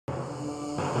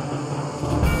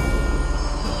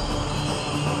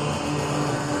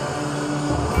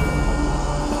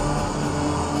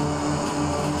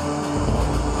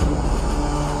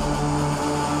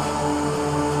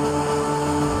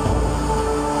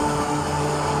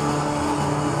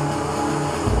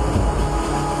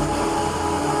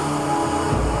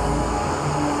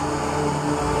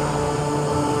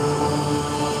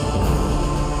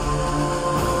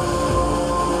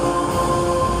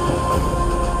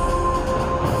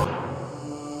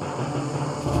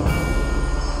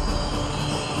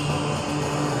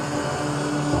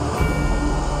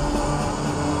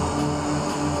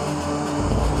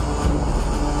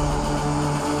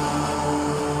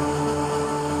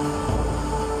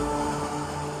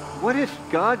What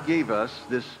if God gave us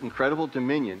this incredible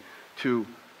dominion to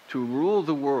rule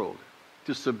the world,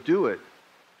 to subdue it,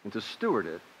 and to steward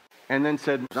it, and then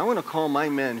said, I want to call my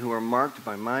men who are marked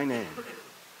by my name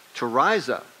to rise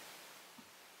up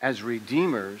as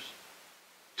redeemers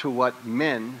to what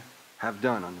men have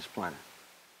done on this planet.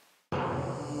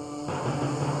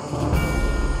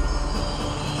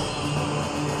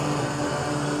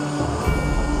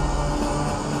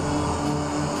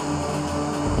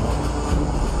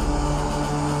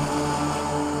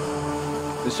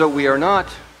 And so we are not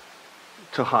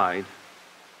to hide,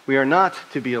 we are not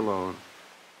to be alone,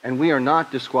 and we are not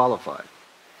disqualified.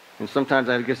 And sometimes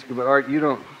I guess, but Art, you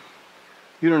don't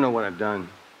know what I've done.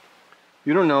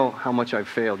 You don't know how much I've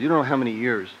failed. You don't know how many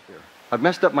years. I've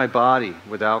messed up my body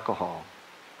with alcohol.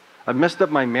 I've messed up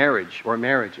my marriage or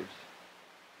marriages.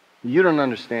 You don't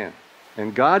understand.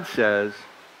 And God says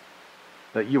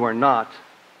that you are not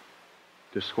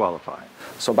disqualified.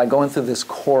 So by going through this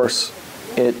course,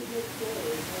 it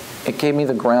gave me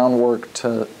the groundwork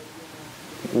to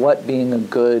what being a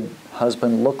good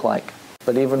husband looked like.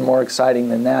 But even more exciting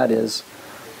than that is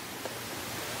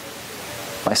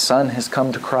my son has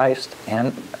come to Christ,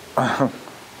 and my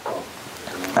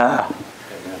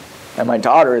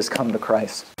daughter has come to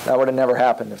Christ. That would have never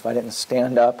happened if I didn't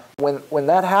stand up. When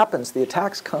that happens, the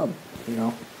attacks come, you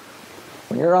know.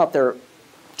 When you're out there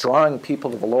drawing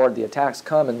people to the Lord, the attacks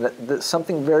come. And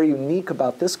something very unique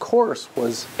about this course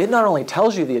was it not only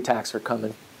tells you the attacks are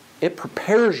coming, it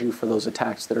prepares you for those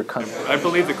attacks that are coming. I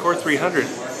believe the Core 300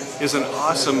 is an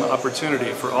awesome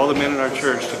opportunity for all the men in our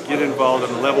church to get involved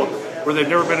on a level where they've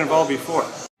never been involved before.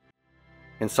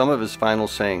 In some of his final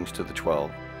sayings to the 12,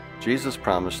 Jesus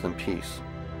promised them peace.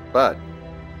 But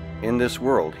in this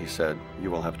world, he said,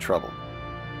 you will have trouble.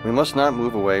 We must not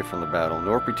move away from the battle,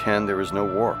 nor pretend there is no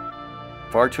war.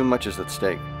 Far too much is at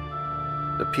stake.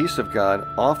 The peace of God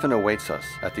often awaits us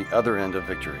at the other end of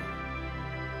victory.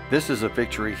 This is a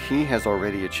victory he has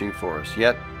already achieved for us,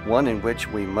 yet one in which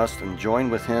we must join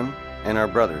with him and our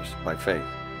brothers by faith.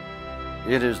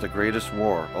 It is the greatest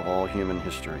war of all human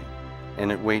history, and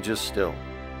it wages still.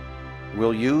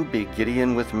 Will you be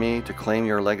Gideon with me to claim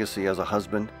your legacy as a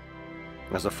husband,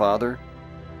 as a father,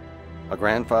 a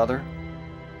grandfather,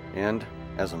 and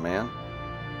as a man?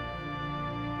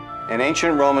 An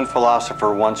ancient Roman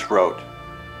philosopher once wrote,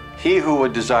 "He who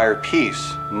would desire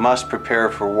peace must prepare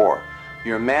for war.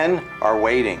 Your men are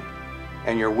waiting,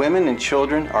 and your women and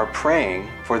children are praying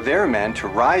for their men to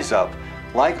rise up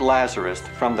like Lazarus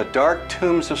from the dark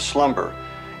tombs of slumber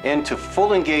into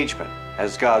full engagement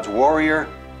as God's warrior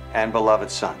and beloved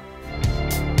son."